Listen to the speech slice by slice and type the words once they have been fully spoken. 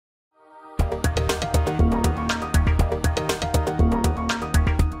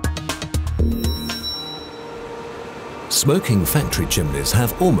Smoking factory chimneys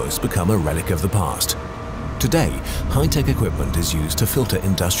have almost become a relic of the past. Today, high-tech equipment is used to filter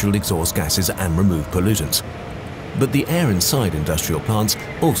industrial exhaust gases and remove pollutants. But the air inside industrial plants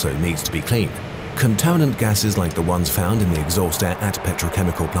also needs to be clean. Contaminant gases like the ones found in the exhaust air at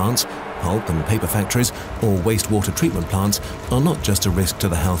petrochemical plants, pulp and paper factories, or wastewater treatment plants are not just a risk to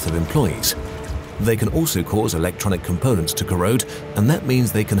the health of employees. They can also cause electronic components to corrode, and that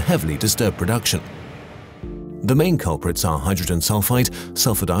means they can heavily disturb production. The main culprits are hydrogen sulfide,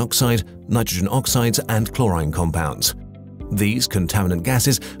 sulfur dioxide, nitrogen oxides, and chlorine compounds. These contaminant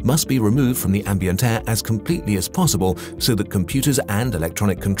gases must be removed from the ambient air as completely as possible so that computers and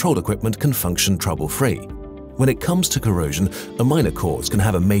electronic control equipment can function trouble-free. When it comes to corrosion, a minor cause can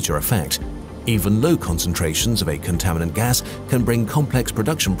have a major effect. Even low concentrations of a contaminant gas can bring complex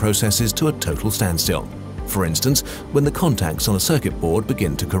production processes to a total standstill. For instance, when the contacts on a circuit board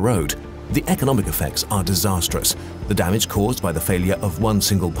begin to corrode. The economic effects are disastrous. The damage caused by the failure of one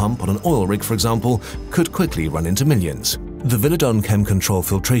single pump on an oil rig, for example, could quickly run into millions. The Filtration Chem Control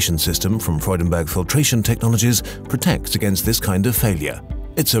filtration system from Freudenberg Filtration Technologies protects against this kind of failure.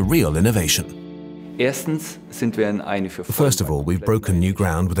 It's a real innovation. First of all, we've broken new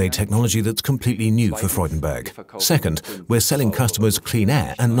ground with a technology that's completely new for Freudenberg. Second, we're selling customers clean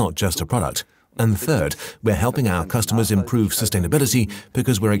air and not just a product. And third, we're helping our customers improve sustainability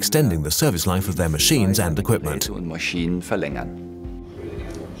because we're extending the service life of their machines and equipment.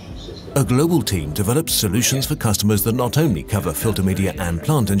 A global team develops solutions for customers that not only cover filter media and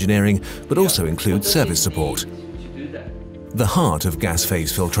plant engineering, but also include service support. The heart of gas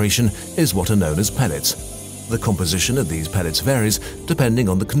phase filtration is what are known as pellets. The composition of these pellets varies depending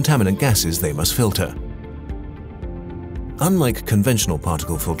on the contaminant gases they must filter. Unlike conventional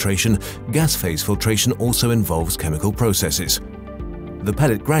particle filtration, gas phase filtration also involves chemical processes. The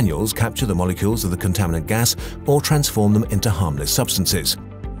pellet granules capture the molecules of the contaminant gas or transform them into harmless substances.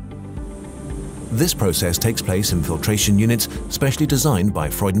 This process takes place in filtration units specially designed by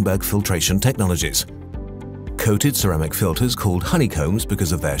Freudenberg Filtration Technologies. Coated ceramic filters called honeycombs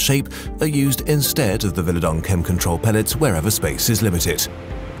because of their shape are used instead of the Filtration Chem Control pellets wherever space is limited.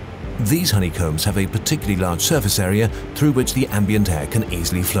 These honeycombs have a particularly large surface area through which the ambient air can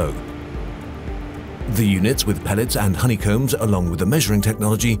easily flow. The units with pellets and honeycombs, along with the measuring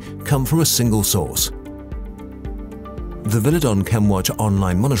technology, come from a single source. The Filtration ChemWatch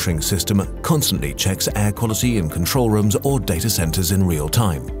online monitoring system constantly checks air quality in control rooms or data centers in real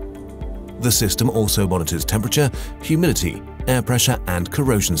time. The system also monitors temperature, humidity, air pressure, and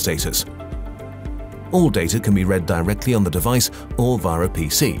corrosion status. All data can be read directly on the device or via a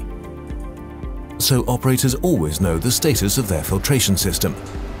PC. So operators always know the status of their filtration system.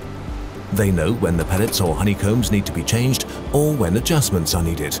 They know when the pellets or honeycombs need to be changed or when adjustments are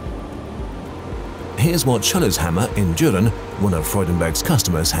needed. Here's what Schöllershammer in Düren, one of Freudenberg's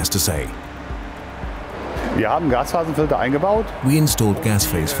customers, has to say. We installed gas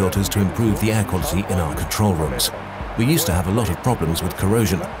phase filters to improve the air quality in our control rooms. We used to have a lot of problems with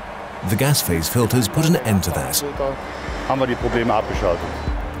corrosion. The gas phase filters put an end to that.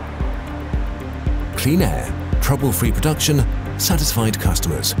 Clean air, trouble-free production, satisfied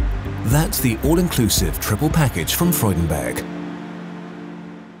customers. That's the all-inclusive triple package from Freudenberg.